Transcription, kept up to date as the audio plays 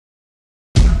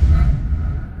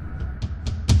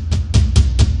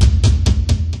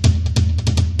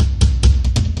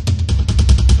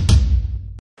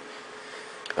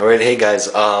Alright, hey guys,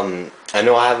 I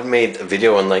know I haven't made a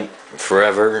video in like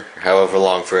forever, however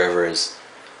long forever is.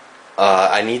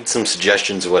 I need some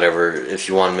suggestions or whatever if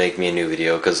you want to make me a new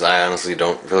video, because I honestly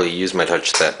don't really use my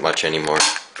touch that much anymore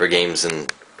for games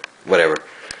and whatever.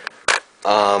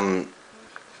 But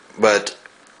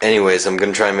anyways, I'm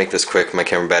gonna try and make this quick. My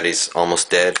camera battery's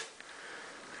almost dead.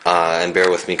 And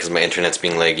bear with me because my internet's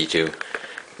being laggy too.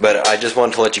 But I just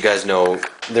wanted to let you guys know,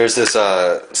 there's this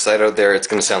site out there. It's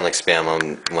going to sound like spam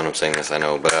when I'm saying this, I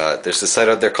know. But there's this site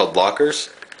out there called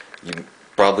Lockerz. You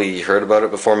probably heard about it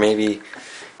before, maybe.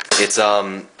 It's,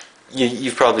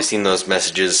 you've probably seen those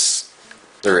messages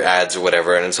or ads or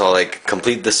whatever. And it's all like,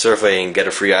 complete this survey and get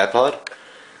a free iPod.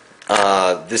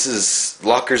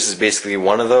 Lockerz is basically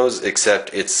one of those,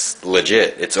 except it's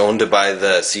legit. It's owned by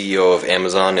the CEO of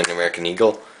Amazon and American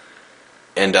Eagle.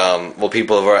 And, well,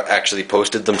 people have actually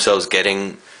posted themselves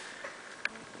getting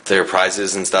their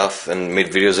prizes and stuff and made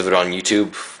videos of it on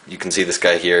YouTube. You can see this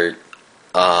guy here.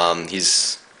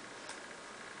 He's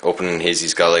opening his,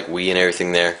 he's got like Wii and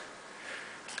everything there.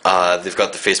 They've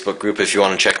got the Facebook group if you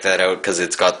want to check that out, because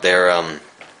it's got their,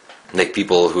 like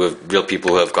real people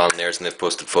who have gone theirs and they've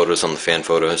posted photos on the fan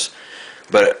photos.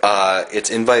 But, it's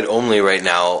invite only right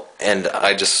now, and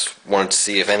I just wanted to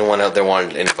see if anyone out there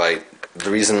wanted to invite. The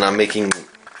reason I'm making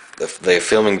the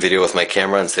filming video with my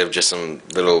camera instead of just some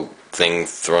little thing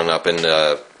thrown up in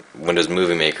Windows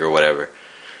Movie Maker or whatever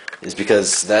is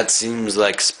because that seems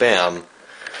like spam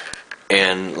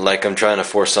and like I'm trying to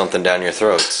force something down your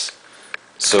throats.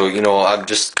 So, you know, I'm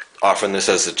just offering this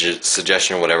as a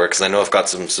suggestion or whatever, because I know I've got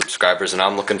some subscribers and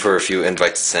I'm looking for a few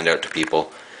invites to send out to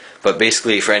people. But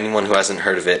basically, for anyone who hasn't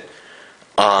heard of it,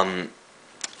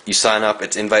 you sign up,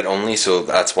 it's invite only, so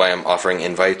that's why I'm offering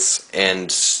invites,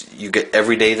 and you get,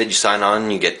 every day that you sign on,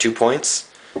 you get 2 points.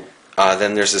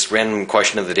 Then there's this random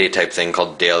question of the day type thing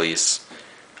called dailies.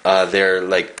 They're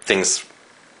like things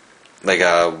like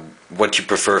what you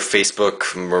prefer,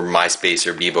 Facebook or MySpace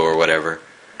or Bebo or whatever.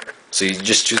 So you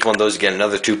just choose one of those, you get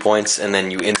another 2 points, and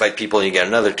then you invite people and you get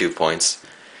another 2 points.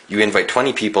 You invite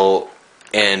 20 people,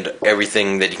 and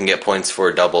everything that you can get points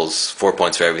for doubles, 4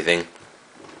 points for everything.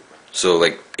 So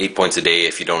like 8 points a day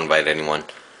if you don't invite anyone.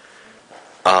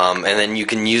 And then you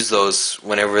can use those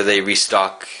whenever they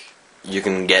restock. You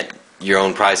can get your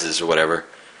own prizes or whatever.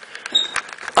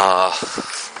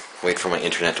 Wait for my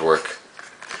internet to work.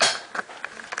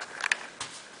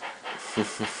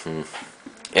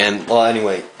 And well,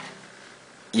 anyway,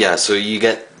 yeah. So you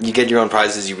get your own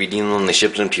prizes. You redeem them. They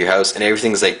ship them to your house, and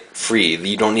everything's like free.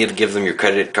 You don't need to give them your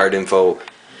credit card info.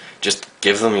 Just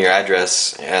give them your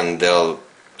address, and they'll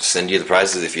send you the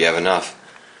prizes if you have enough.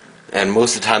 And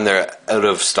most of the time they're out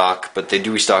of stock, but they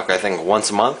do restock, I think, once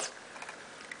a month.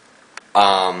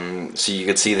 So you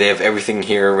can see they have everything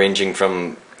here ranging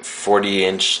from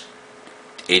 40-inch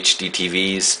HD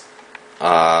TVs,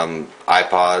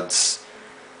 iPods,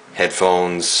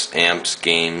 headphones, amps,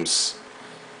 games,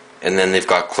 and then they've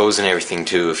got clothes and everything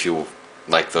too if you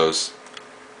like those.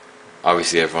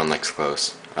 Obviously everyone likes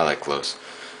clothes. I like clothes.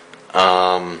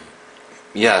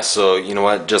 Yeah, so you know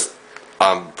what, just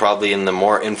probably in the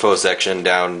more info section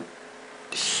down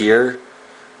here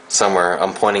somewhere,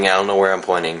 I'm pointing, I don't know where I'm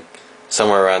pointing,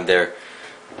 somewhere around there,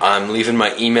 I'm leaving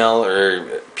my email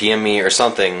or PM me or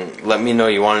something. Let me know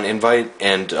you want an invite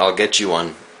and I'll get you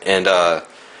one. And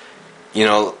you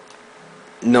know,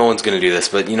 no one's gonna do this,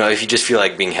 but you know, if you just feel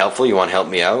like being helpful, you want to help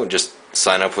me out, just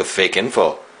sign up with fake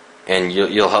info and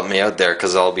you'll help me out there,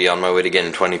 because I'll be on my way to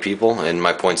getting 20 people and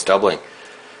my points doubling.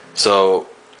 So,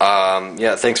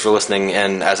 yeah, thanks for listening,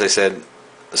 and as I said,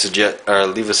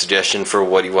 leave a suggestion for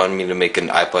what you want me to make an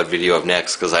iPod video of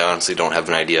next, because I honestly don't have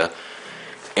an idea.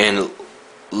 And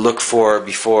look for,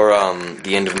 before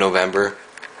the end of November,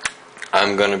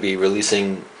 I'm going to be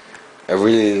releasing a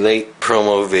really late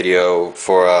promo video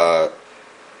for,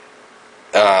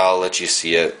 I'll let you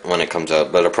see it when it comes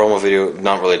out, but a promo video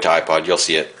not related to iPod, you'll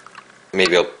see it.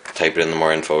 Maybe I'll type it in the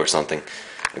more info or something.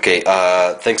 Okay,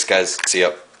 thanks guys, see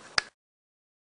ya.